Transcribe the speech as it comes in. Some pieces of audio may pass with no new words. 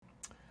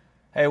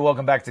Hey,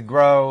 welcome back to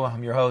Grow.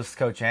 I'm your host,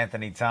 Coach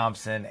Anthony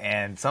Thompson,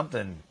 and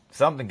something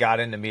got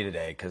into me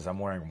today because I'm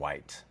wearing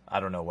white. I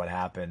don't know what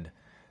happened.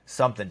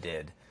 Something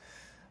did.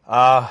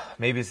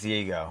 Maybe it's the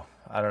ego.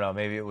 I don't know.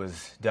 Maybe it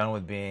was done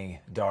with being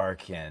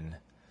dark and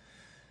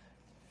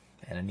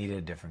it needed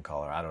a different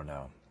color. I don't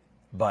know.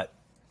 But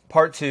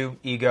part two,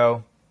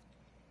 ego,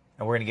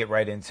 and we're gonna get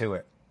right into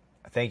it.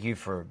 Thank you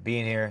for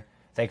being here.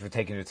 Thank you for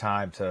taking your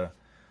time to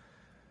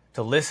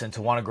listen,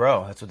 to want to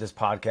grow. That's what this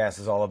podcast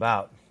is all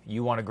about.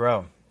 You want to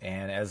grow.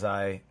 And as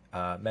I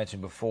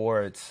mentioned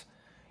before,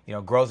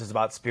 growth is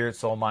about spirit,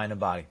 soul, mind, and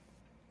body.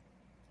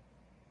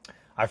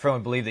 I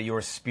firmly believe that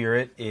your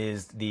spirit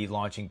is the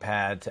launching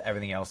pad to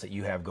everything else that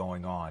you have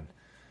going on.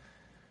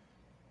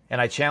 And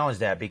I challenge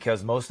that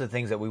because most of the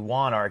things that we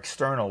want are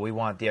external. We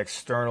want the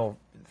external,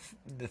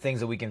 the things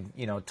that we can,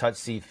 touch,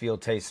 see, feel,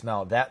 taste,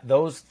 smell.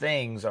 Those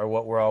things are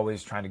what we're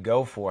always trying to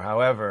go for.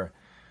 However,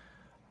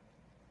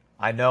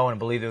 I know and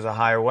believe there's a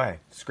higher way.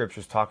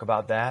 Scriptures talk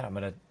about that. I'm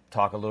going to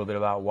talk a little bit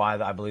about why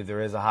I believe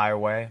there is a higher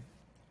way.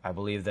 I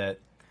believe that,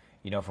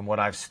 from what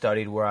I've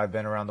studied, where I've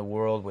been around the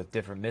world with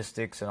different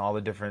mystics and all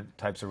the different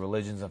types of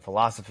religions and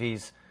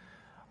philosophies,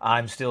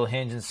 I'm still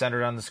hinged and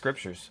centered on the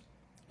Scriptures.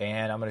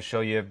 And I'm going to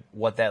show you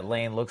what that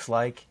lane looks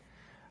like,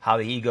 how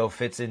the ego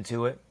fits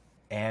into it,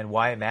 and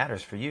why it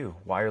matters for you,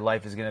 why your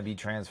life is going to be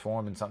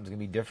transformed and something's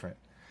going to be different,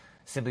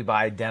 simply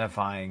by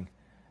identifying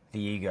the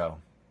ego.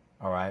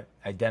 All right,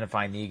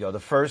 identifying the ego. The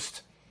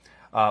first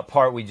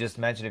part we just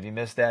mentioned, if you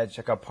missed that,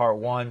 check out part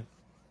one.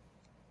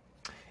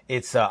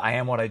 It's I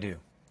am what I do.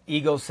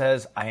 Ego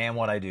says, I am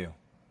what I do.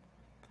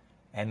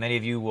 And many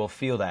of you will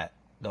feel that.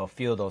 They'll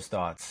feel those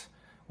thoughts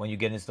when you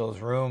get into those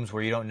rooms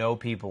where you don't know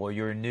people or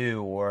you're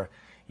new or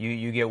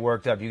you get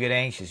worked up, you get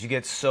anxious, you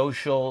get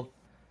social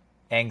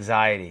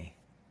anxiety.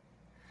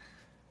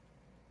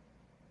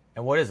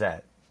 And what is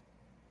that?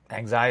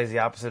 Anxiety is the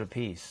opposite of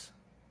peace.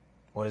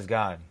 What is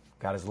God?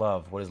 God is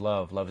love. What is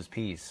love? Love is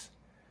peace.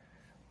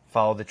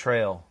 Follow the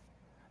trail,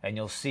 and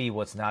you'll see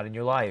what's not in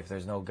your life.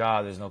 There's no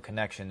God. There's no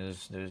connection.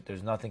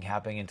 There's nothing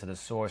happening into the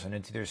source and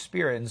into your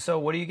spirit. And so,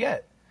 what do? You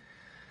get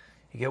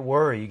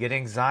worry. You get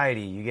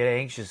anxiety. You get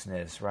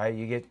anxiousness. Right?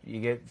 You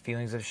get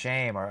feelings of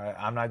shame. Or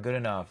I'm not good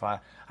enough. I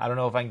don't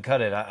know if I can cut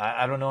it.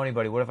 I don't know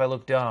anybody. What if I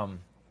look dumb?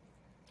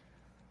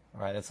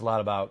 All right. That's a lot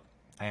about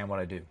I am what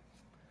I do.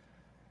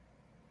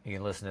 You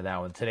can listen to that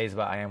one. Today's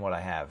about I am what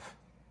I have.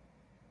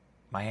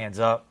 My hands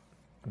up.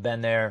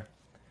 Been there.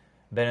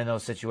 Been in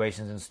those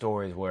situations and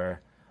stories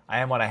where I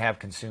am what I have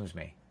consumes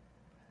me.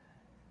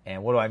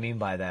 And what do I mean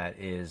by that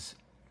is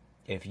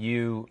if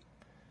you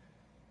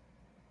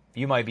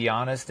might be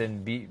honest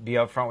and be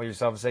upfront with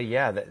yourself and say,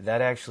 yeah,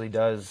 that actually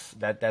does,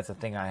 that's a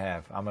thing I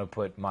have. I'm going to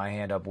put my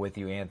hand up with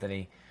you,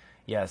 Anthony.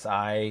 Yes,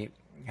 I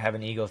have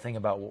an ego thing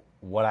about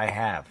what I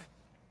have,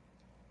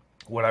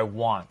 what I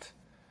want.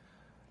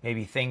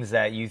 Maybe things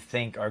that you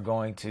think are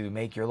going to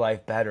make your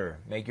life better,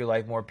 make your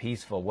life more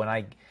peaceful. When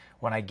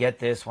I get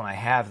this, when I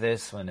have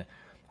this, when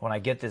I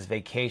get this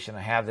vacation,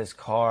 I have this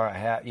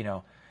car,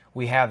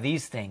 we have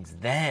these things,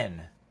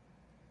 then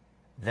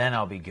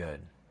I'll be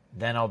good.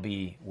 Then I'll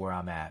be where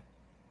I'm at.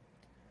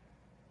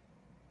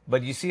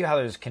 But you see how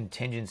there's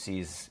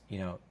contingencies,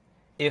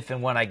 if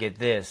and when I get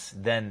this,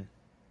 then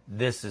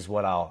this is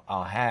what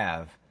I'll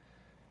have.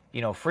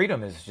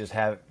 Freedom is just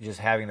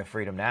having the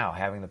freedom now,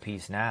 having the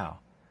peace now.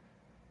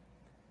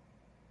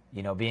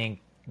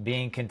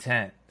 Being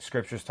content.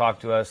 Scriptures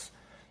talk to us.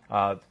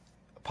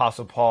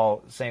 Apostle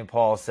Paul, St.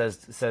 Paul says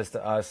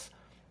to us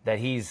that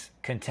he's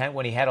content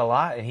when he had a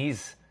lot and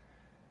he's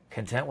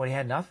content when he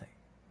had nothing.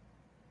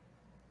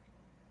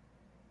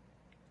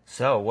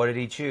 So what did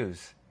he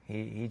choose?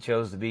 He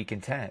chose to be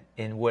content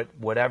in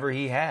whatever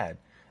he had.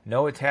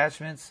 No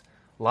attachments,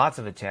 lots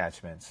of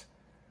attachments.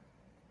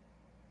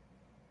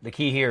 The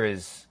key here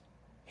is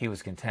he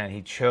was content.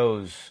 He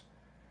chose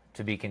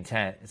to be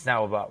content. It's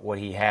not about what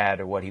he had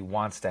or what he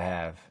wants to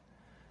have.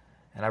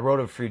 And I wrote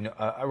a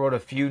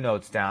few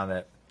notes down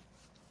that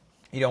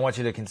I want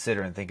you to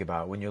consider and think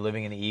about. When you're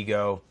living in the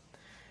ego,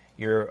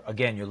 you're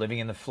living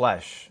in the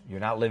flesh.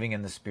 You're not living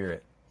in the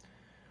spirit.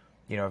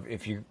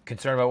 If you're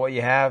concerned about what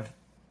you have,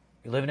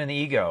 you're living in the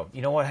ego.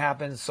 You know what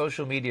happens?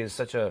 Social media is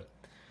such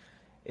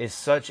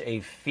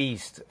a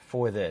feast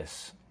for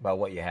this about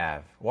what you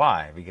have.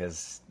 Why?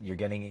 Because you're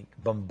getting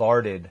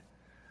bombarded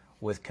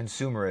with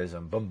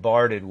consumerism,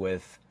 bombarded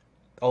with,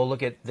 oh,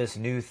 look at this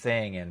new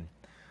thing, and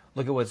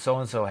look at what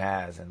so-and-so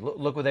has, and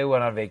look what they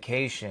went on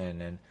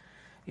vacation. And,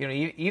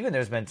 even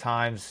there's been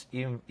times,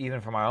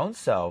 even for my own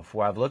self,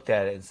 where I've looked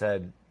at it and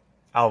said,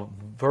 I'll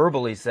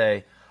verbally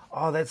say,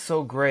 oh, that's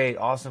so great,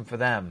 awesome for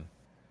them,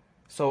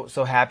 so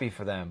happy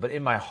for them. But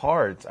in my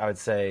heart, I would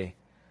say,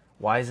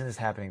 why isn't this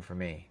happening for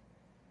me?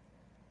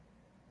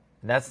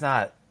 And that's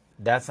not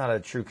a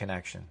true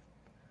connection.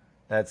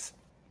 That's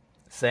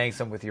saying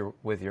something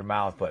with your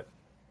mouth, but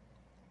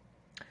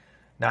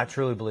not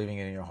truly believing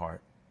it in your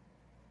heart.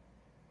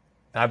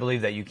 And I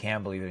believe that you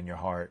can believe it in your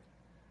heart.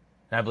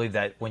 And I believe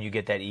that when you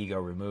get that ego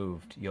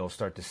removed, you'll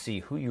start to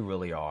see who you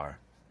really are,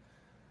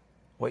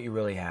 what you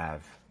really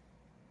have.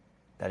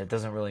 that it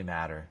doesn't really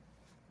matter,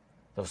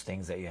 those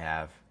things that you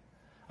have.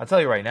 I'll tell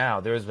you right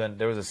now, there was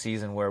a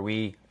season where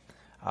we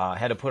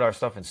had to put our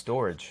stuff in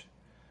storage.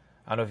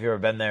 I don't know if you've ever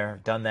been there,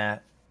 done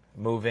that,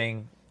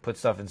 moving, put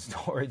stuff in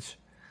storage.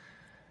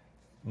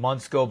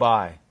 Months go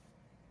by,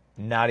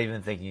 not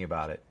even thinking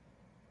about it.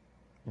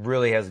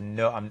 Really has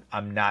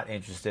I'm not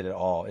interested at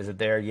all. Is it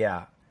there?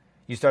 Yeah.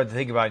 You start to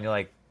think about it and you're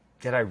like,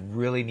 did I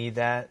really need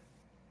that?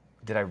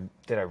 Did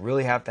I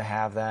really have to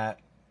have that?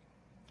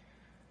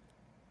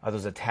 Are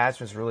those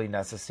attachments really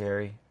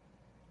necessary?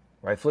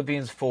 Right?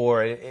 Philippians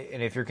 4,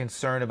 and if you're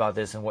concerned about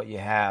this and what you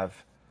have,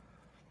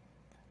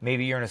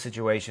 maybe you're in a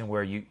situation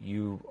where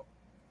you're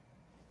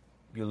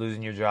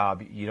losing your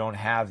job. You don't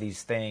have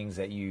these things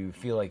that you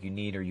feel like you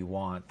need or you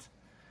want.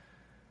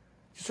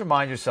 Just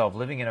remind yourself,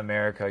 living in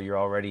America, you're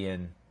already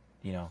in,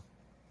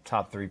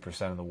 top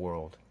 3% of the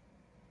world.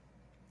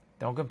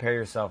 Don't compare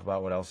yourself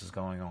about what else is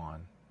going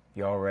on.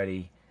 You're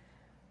already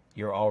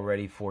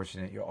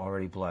fortunate. You're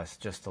already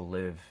blessed just to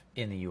live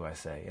in the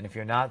USA. And if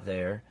you're not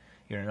there,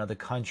 you're in another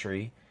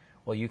country,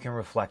 well, you can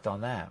reflect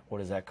on that. What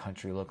does that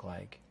country look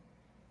like?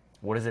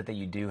 What is it that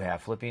you do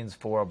have? Philippians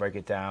 4, I'll break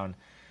it down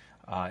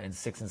in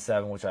 6 and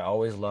 7, which I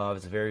always love.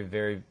 It's a very,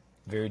 very,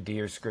 very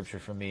dear scripture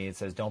for me. It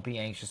says, don't be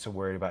anxious or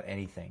worried about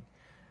anything,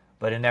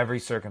 but in every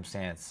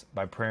circumstance,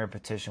 by prayer and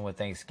petition with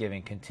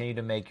thanksgiving, continue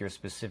to make your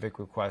specific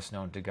requests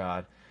known to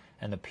God.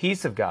 And the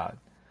peace of God,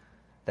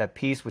 that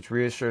peace which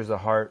reassures the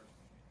heart,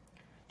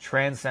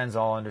 transcends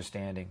all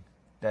understanding.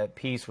 That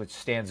peace which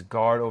stands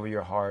guard over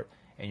your heart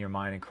and your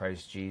mind in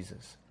Christ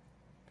Jesus.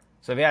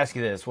 So if I ask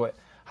you this,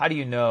 how do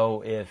you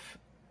know if,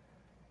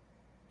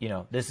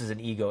 this is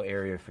an ego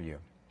area for you?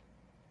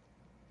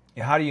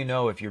 How do you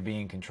know if you're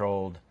being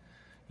controlled?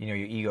 Your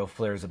ego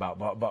flares about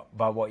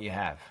what you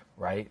have,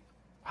 right?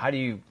 How do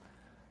you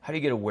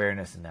get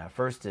awareness in that?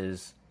 First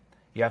is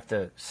you have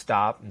to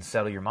stop and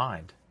settle your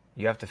mind.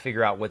 You have to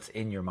figure out what's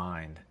in your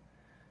mind.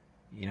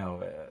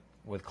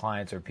 With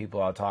clients or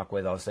people I'll talk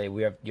with, I'll say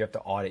you have to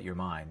audit your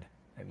mind.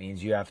 That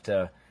means you have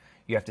to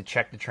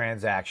check the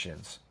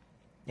transactions.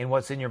 And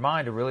what's in your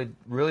mind to really,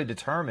 really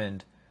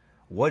determine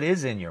what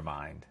is in your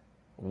mind.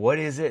 What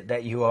is it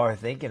that you are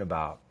thinking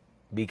about?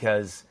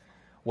 Because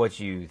what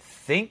you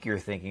think you're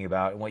thinking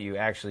about and what you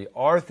actually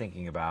are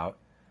thinking about,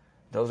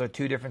 those are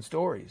two different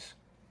stories.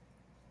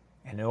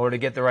 And in order to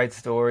get the right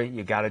story,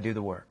 you got to do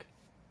the work.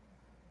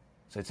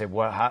 So I'd say,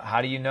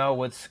 how do you know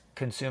what's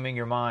consuming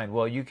your mind?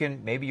 Well,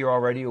 maybe you're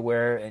already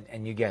aware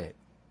and you get it.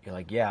 You're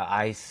like, yeah,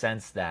 I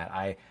sense that.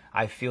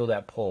 I feel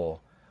that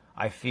pull.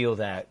 I feel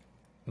that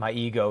my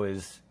ego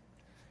is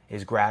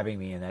grabbing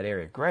me in that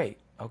area. Great.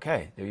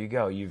 Okay, there you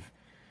go. You're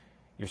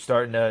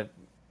starting to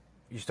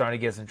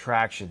get some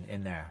traction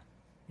in there.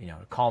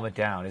 Calm it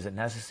down. Is it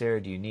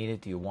necessary? Do you need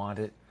it? Do you want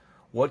it?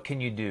 What can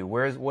you do?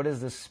 What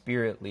is the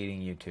Spirit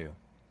leading you to?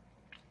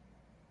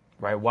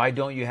 Right? Why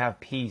don't you have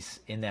peace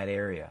in that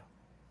area?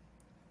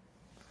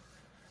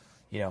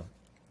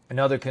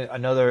 Another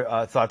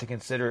thought to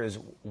consider is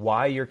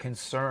why you're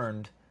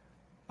concerned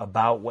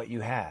about what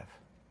you have.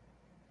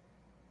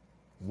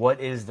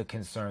 What is the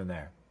concern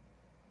there?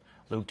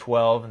 Luke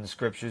 12 in the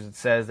scriptures, it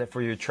says that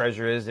for your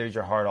treasure is, there's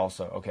your heart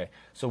also. Okay,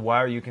 so why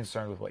are you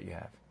concerned with what you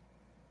have?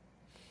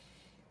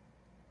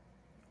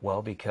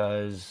 Well,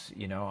 because,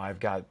 I've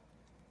got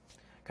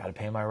to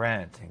pay my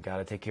rent and got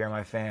to take care of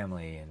my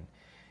family and,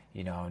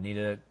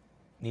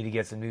 need to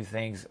get some new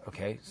things.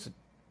 Okay,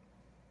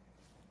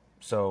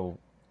 so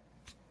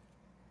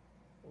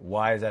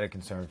why is that a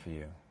concern for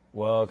you?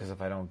 Well, because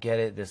if I don't get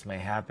it, this may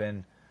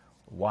happen.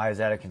 Why is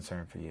that a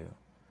concern for you?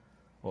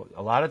 Well,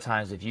 a lot of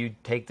times if you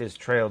take this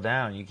trail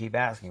down, you keep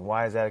asking,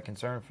 why is that a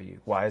concern for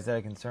you? Why is that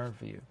a concern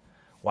for you?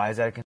 Why is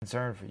that a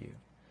concern for you?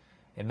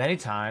 And many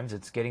times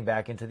it's getting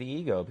back into the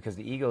ego, because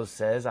the ego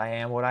says, I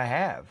am what I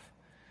have.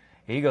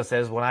 The ego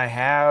says, when I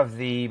have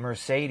the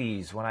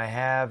Mercedes, when I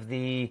have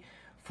the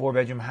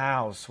 4-bedroom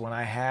house, when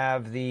I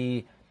have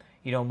the,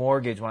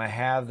 mortgage, when I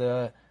have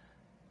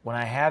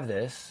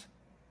this,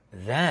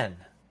 then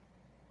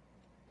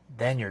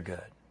you're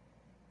good.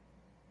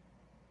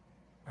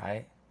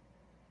 Right?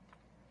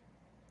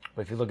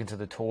 But if you look into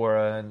the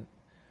Torah and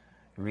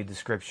you read the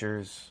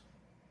scriptures,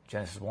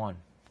 Genesis 1, it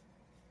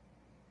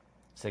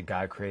said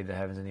God created the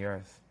heavens and the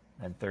earth.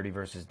 And 30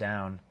 verses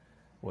down,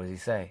 what does he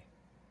say?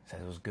 He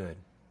says it was good.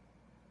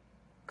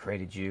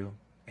 Created you,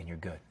 and you're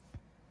good.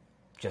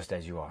 Just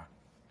as you are.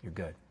 You're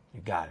good.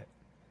 You got it.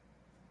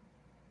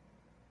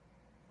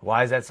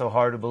 Why is that so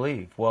hard to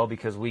believe? Well,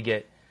 because we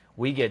get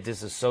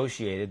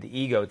disassociated. The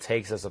ego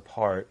takes us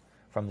apart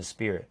from the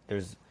spirit.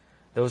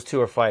 Those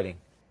two are fighting.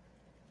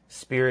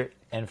 Spirit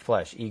and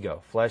flesh,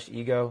 ego. Flesh,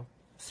 ego,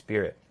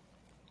 spirit.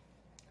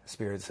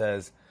 Spirit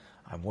says,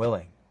 I'm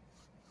willing.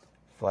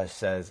 Flesh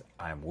says,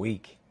 I'm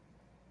weak.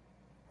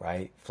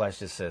 Right? Flesh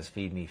just says,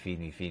 feed me, feed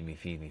me, feed me,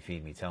 feed me,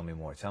 feed me. Tell me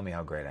more. Tell me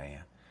how great I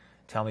am.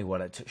 Show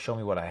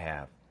me what I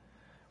have.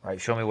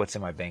 Right? Show me what's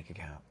in my bank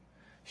account.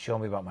 Show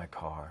me about my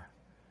car.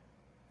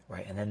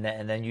 Right? And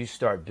then you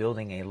start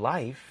building a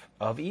life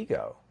of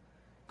ego.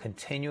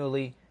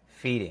 Continually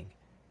feeding,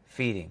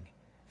 feeding,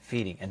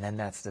 feeding. And then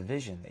that's the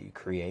vision that you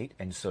create.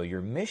 And so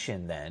your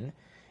mission then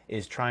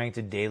is trying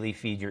to daily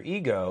feed your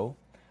ego,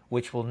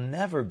 which will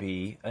never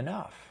be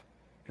enough.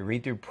 If you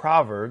read through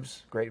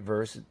Proverbs, great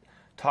verse, it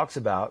talks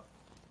about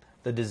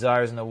the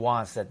desires and the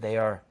wants, that they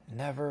are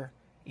never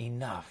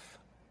enough.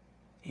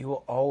 You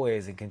will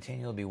always and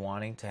continually be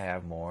wanting to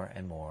have more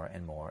and more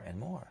and more and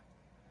more.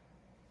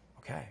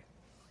 Okay,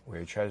 where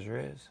your treasure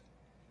is,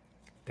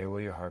 there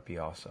will your heart be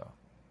also.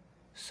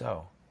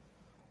 So,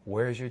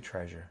 where's your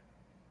treasure?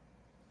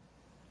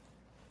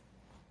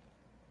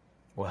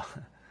 Well,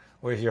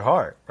 where's your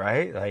heart,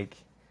 right? Like,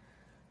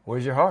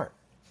 where's your heart?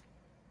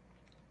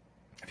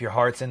 If your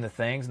heart's in the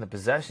things and the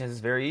possessions, it's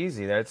very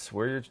easy. That's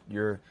where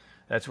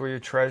that's where your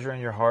treasure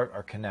and your heart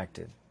are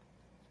connected.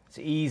 It's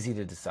easy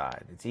to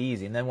decide. It's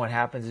easy. And then what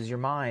happens is your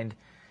mind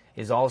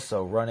is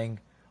also running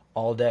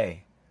all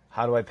day.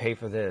 How do I pay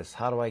for this?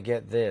 How do I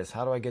get this?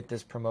 How do I get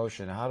this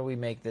promotion? How do we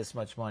make this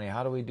much money?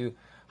 How do we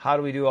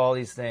do all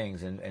these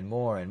things and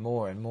more and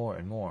more and more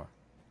and more?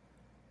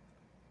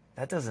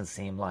 That doesn't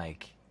seem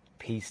like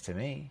peace to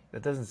me.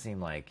 That doesn't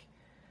seem like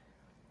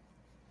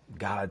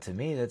God to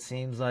me. That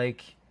seems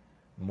like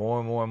more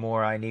and more and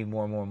more. I need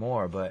more and more and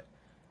more. But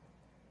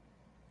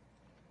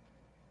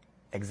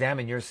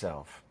examine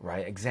yourself,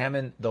 right?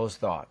 Examine those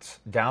thoughts.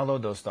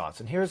 Download those thoughts.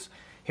 And here's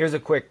a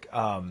quick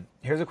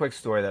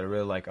story that I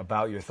really like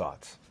about your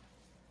thoughts.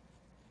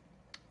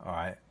 All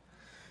right,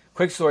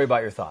 quick story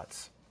about your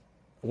thoughts.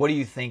 What are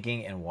you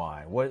thinking and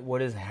why?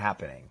 What is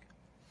happening?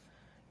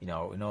 You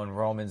know in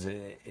Romans,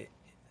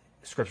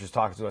 Scripture's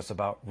talking to us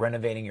about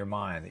renovating your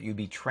mind, that you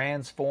be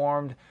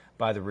transformed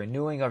by the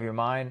renewing of your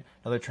mind.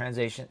 Another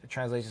translation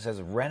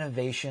says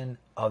renovation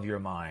of your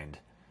mind,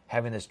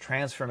 having this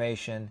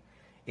transformation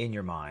in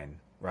your mind,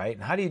 right?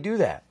 And how do you do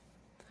that,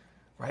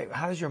 right?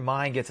 How does your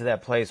mind get to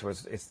that place where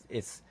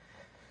it's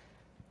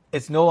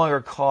no longer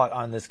caught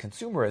on this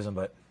consumerism,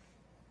 but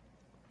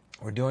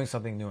we're doing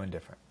something new and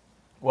different?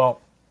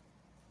 Well,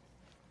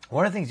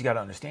 one of the things you got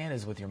to understand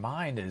is with your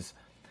mind is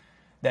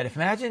that if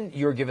imagine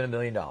you're given $1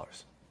 million,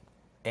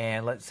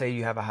 and let's say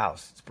you have a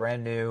house, it's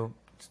brand new,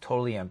 it's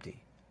totally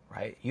empty,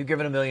 right? You give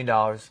it $1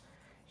 million,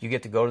 you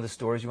get to go to the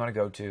stores you want to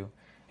go to,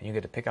 and you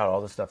get to pick out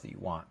all the stuff that you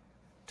want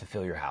to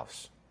fill your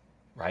house,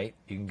 right?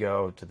 You can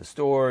go to the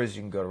stores,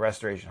 you can go to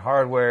Restoration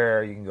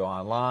Hardware, you can go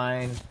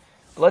online.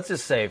 But let's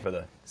just say, for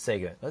the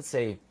sake of it, let's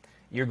say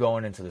you're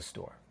going into the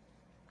store,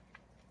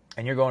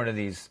 and you're going to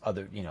these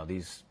other,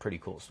 these pretty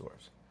cool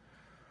stores.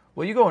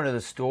 Well, you go into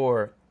the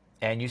store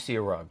and you see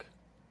a rug,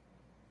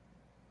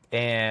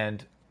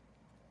 and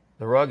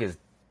the rug is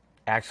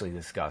actually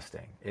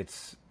disgusting.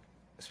 It's,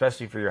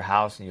 especially for your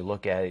house, and you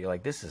look at it, you're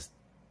like, this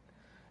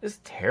is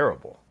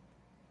terrible.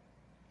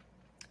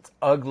 It's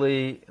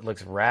ugly, it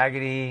looks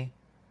raggedy,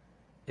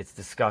 it's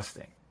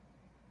disgusting.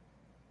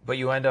 But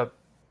you end up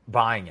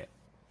buying it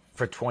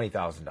for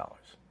 $20,000.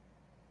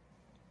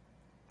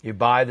 You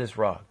buy this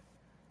rug,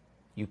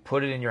 you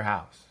put it in your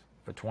house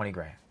for 20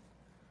 grand.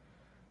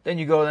 Then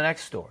you go to the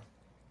next store.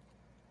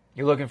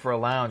 You're looking for a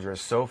lounge or a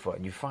sofa,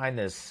 and you find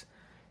this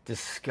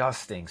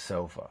disgusting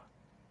sofa.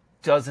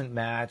 Doesn't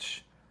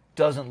match,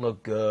 doesn't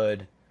look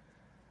good,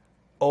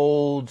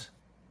 old,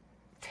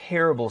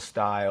 terrible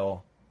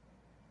style.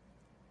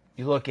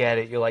 You look at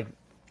it, you're like,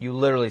 you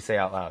literally say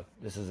out loud,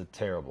 this is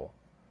terrible.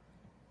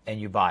 And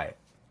you buy it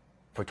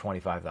for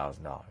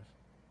 $25,000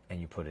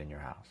 and you put it in your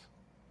house.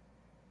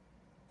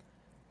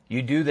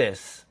 You do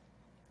this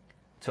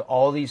to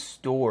all these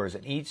stores,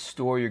 and each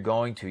store you're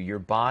going to, you're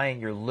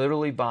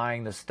literally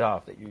buying the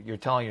stuff that you're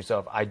telling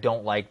yourself, I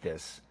don't like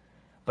this.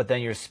 But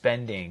then you're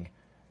spending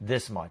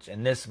this much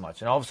and this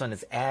much, and all of a sudden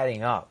it's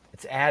adding up.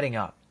 It's adding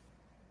up.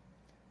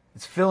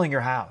 It's filling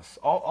your house.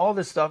 All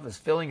this stuff is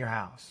filling your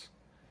house.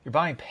 You're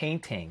buying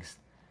paintings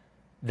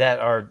that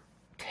are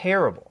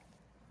terrible.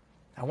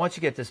 I want you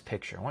to get this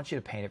picture. I want you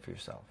to paint it for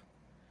yourself.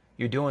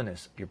 You're doing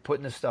this. You're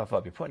putting this stuff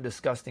up. You're putting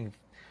disgusting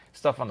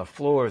stuff on the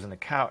floors and the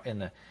couch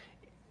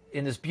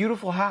in this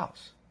beautiful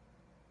house.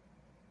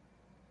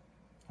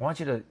 I want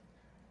you to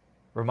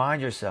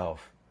remind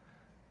yourself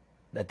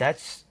that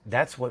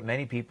that's what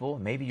many people,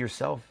 maybe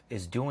yourself,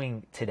 is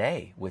doing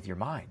today with your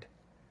mind.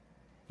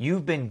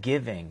 You've been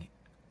given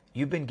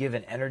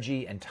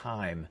energy and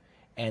time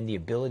and the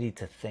ability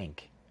to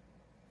think.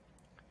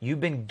 You've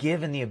been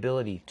given the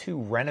ability to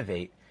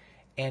renovate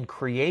and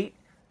create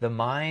the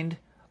mind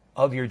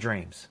of your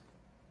dreams.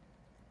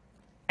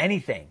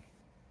 Anything.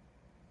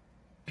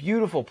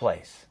 Beautiful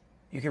place.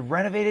 You can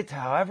renovate it to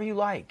however you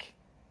like.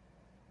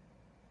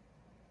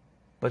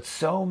 But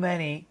so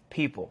many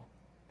people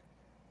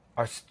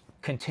are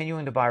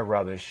continuing to buy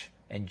rubbish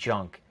and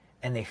junk,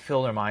 and they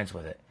fill their minds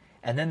with it.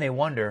 And then they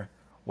wonder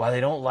why they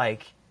don't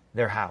like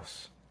their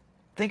house.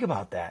 Think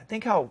about that.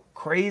 Think how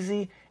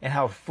crazy and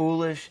how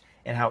foolish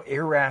and how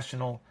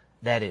irrational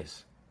that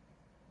is.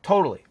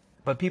 Totally.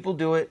 But people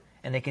do it,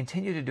 and they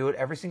continue to do it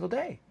every single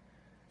day.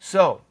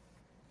 So,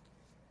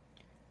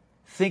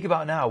 think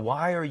about now,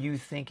 why are you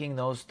thinking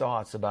those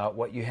thoughts about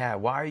what you have?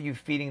 Why are you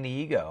feeding the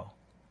ego?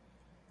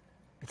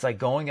 It's like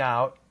going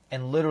out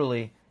and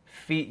literally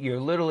You're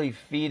literally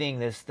feeding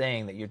this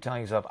thing that you're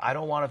telling yourself, I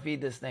don't want to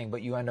feed this thing,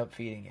 but you end up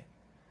feeding it.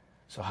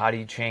 So how do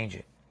you change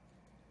it?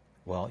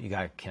 Well, you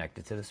got to connect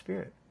it to the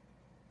Spirit.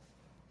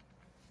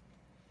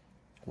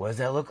 What does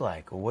that look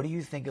like? Or what do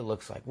you think it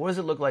looks like? What does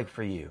it look like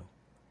for you?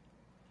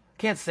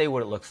 I can't say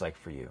what it looks like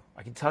for you.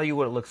 I can tell you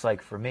what it looks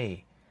like for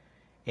me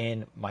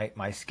in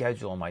my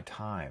schedule and my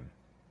time.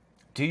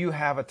 Do you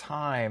have a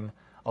time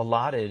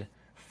allotted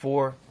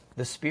for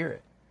the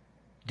Spirit?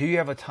 Do you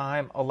have a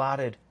time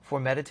allotted for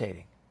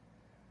meditating?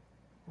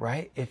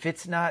 Right? If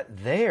it's not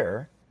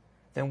there,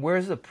 then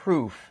where's the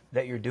proof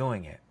that you're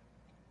doing it?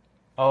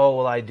 Oh,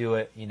 well, I do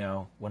it,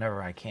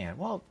 whenever I can.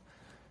 Well,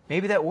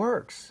 maybe that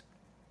works.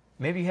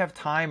 Maybe you have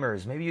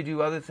timers. Maybe you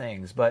do other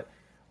things. But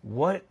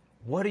what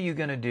are you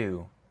going to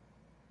do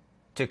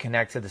to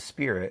connect to the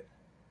Spirit?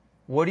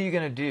 What are you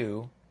going to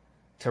do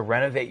to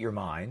renovate your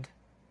mind?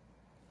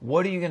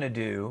 What are you going to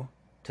do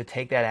to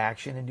take that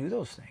action and do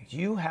those things?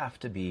 You have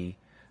to be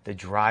the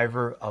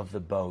driver of the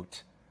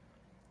boat,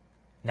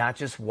 not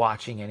just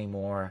watching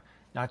anymore,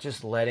 not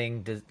just let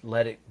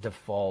it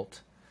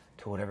default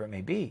to whatever it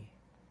may be.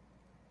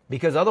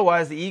 Because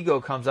otherwise the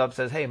ego comes up and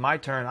says, hey, my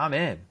turn, I'm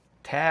in.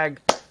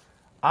 Tag,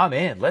 I'm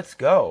in. Let's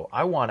go.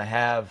 I want to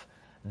have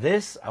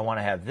this. I want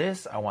to have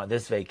this. I want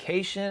this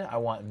vacation. I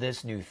want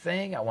this new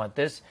thing. I want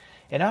this.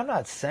 And I'm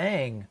not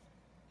saying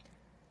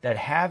that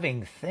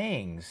having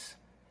things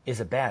is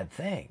a bad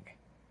thing.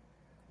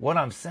 What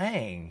I'm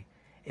saying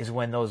is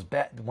when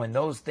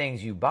those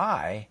things you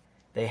buy,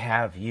 they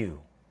have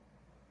you.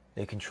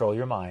 They control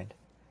your mind.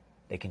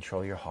 They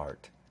control your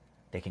heart.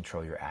 They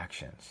control your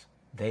actions.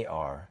 They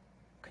are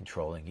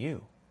controlling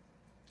you.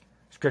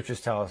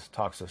 Scriptures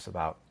talks to us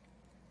about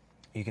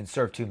you can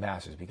serve two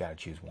masters, but you got to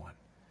choose one.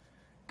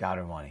 God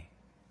or money,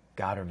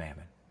 God or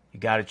mammon. You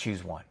got to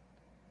choose one.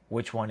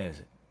 Which one is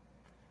it?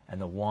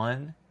 And the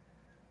one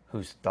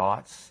whose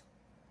thoughts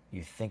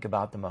you think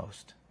about the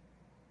most,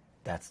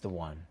 that's the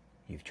one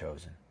you've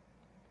chosen.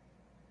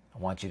 I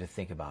want you to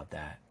think about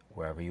that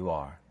wherever you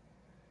are.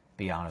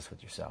 Be honest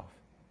with yourself.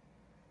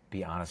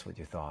 Be honest with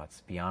your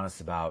thoughts. Be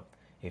honest about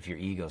if your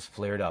ego's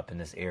flared up in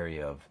this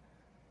area of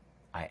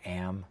I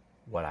am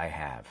what I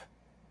have.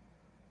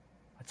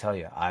 I tell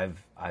you,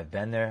 I've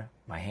been there.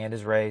 My hand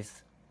is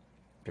raised.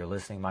 If you're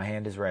listening, my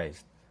hand is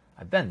raised.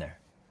 I've been there.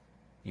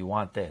 You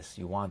want this.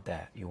 You want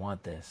that. You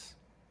want this.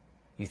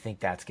 You think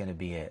that's going to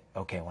be it.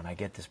 Okay, when I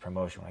get this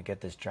promotion, when I get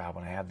this job,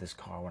 when I have this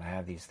car, when I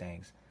have these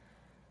things,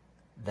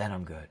 then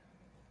I'm good.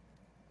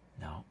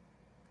 No,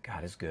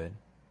 God is good.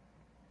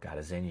 God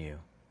is in you.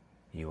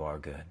 You are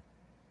good.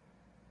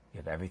 You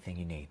have everything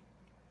you need.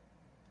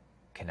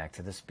 Connect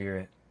to the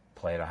Spirit.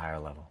 Play at a higher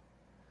level.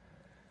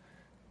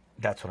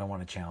 That's what I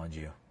want to challenge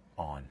you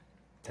on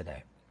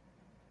today.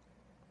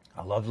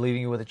 I love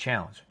leaving you with a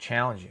challenge.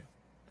 Challenge you.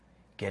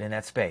 Get in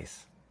that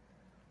space.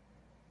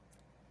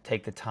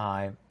 Take the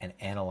time and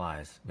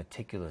analyze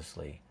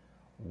meticulously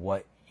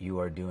what you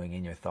are doing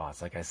in your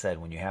thoughts. Like I said,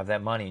 when you have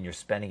that money and you're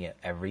spending it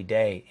every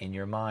day in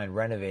your mind,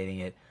 renovating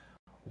it,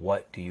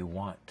 what do you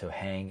want to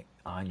hang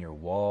on your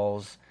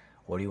walls?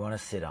 What do you want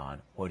to sit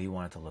on? What do you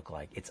want it to look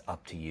like? It's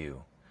up to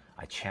you.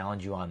 I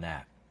challenge you on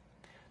that.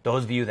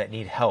 Those of you that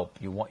need help,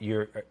 you want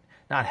you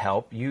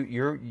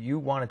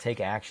want to take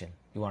action.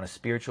 You want a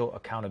spiritual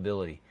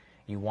accountability.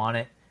 You want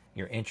it.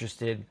 You're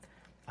interested.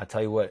 I'll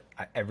tell you what,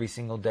 every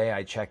single day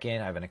I check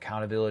in. I have an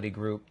accountability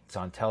group. It's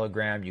on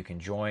Telegram. You can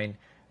join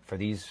for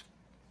these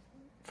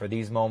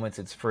moments.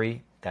 It's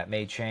free. That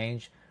may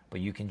change,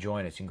 but you can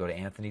join us. You can go to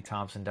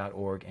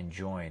anthonythompson.org and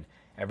join.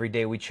 Every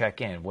day we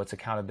check in. What's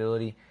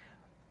accountability?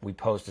 We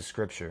post a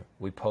scripture.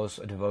 We post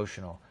a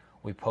devotional.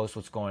 We post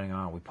what's going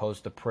on. We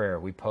post a prayer.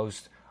 We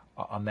post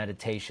a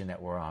meditation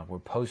that we're on. We're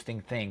posting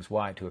things.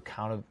 Why? To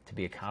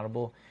be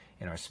accountable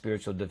in our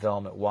spiritual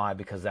development. Why?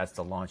 Because that's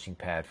the launching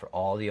pad for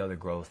all the other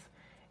growth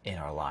in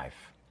our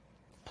life.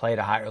 Play at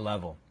a higher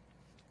level.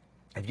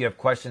 If you have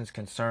questions,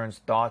 concerns,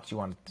 thoughts, you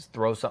want to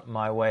throw something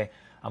my way,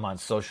 I'm on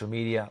social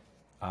media,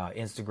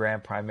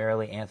 Instagram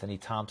primarily, Anthony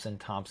Thompson,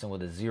 Thompson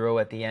with a 0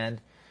 at the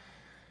end.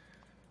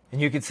 And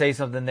you could say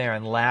something there.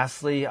 And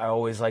lastly, I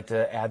always like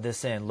to add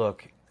this in.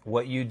 Look,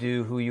 what you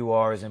do, who you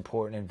are is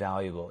important and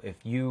valuable.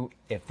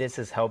 If this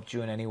has helped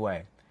you in any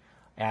way,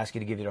 I ask you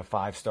to give it a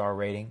 5-star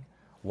rating.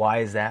 Why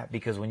is that?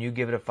 Because when you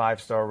give it a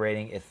 5-star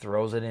rating, it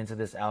throws it into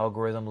this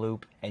algorithm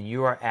loop, and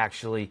you are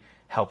actually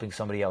helping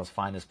somebody else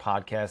find this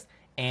podcast,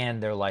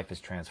 and their life is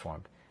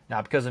transformed.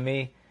 Not because of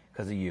me,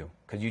 because of you.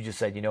 Because you just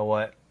said, you know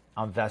what,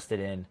 I'm vested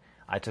in,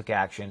 I took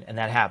action, and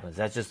that happens.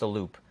 That's just a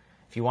loop.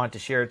 If you want to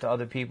share it to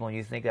other people and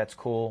you think that's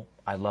cool,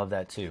 I love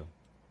that too.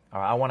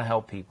 All right, I want to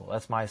help people.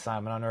 That's my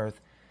assignment on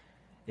earth,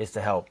 is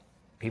to help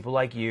people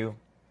like you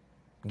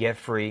get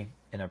free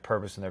in their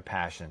purpose and their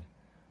passion,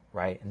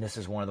 right? And this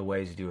is one of the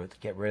ways to do it, to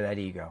get rid of that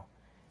ego,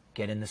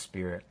 get in the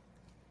Spirit,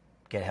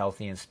 get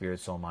healthy in spirit,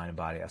 soul, mind, and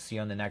body. I'll see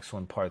you on the next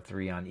one, part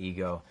 3 on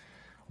ego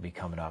will be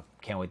coming up.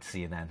 Can't wait to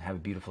see you then. Have a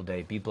beautiful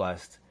day. Be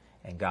blessed,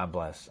 and God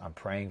bless. I'm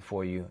praying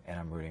for you, and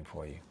I'm rooting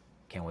for you.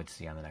 Can't wait to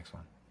see you on the next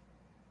one.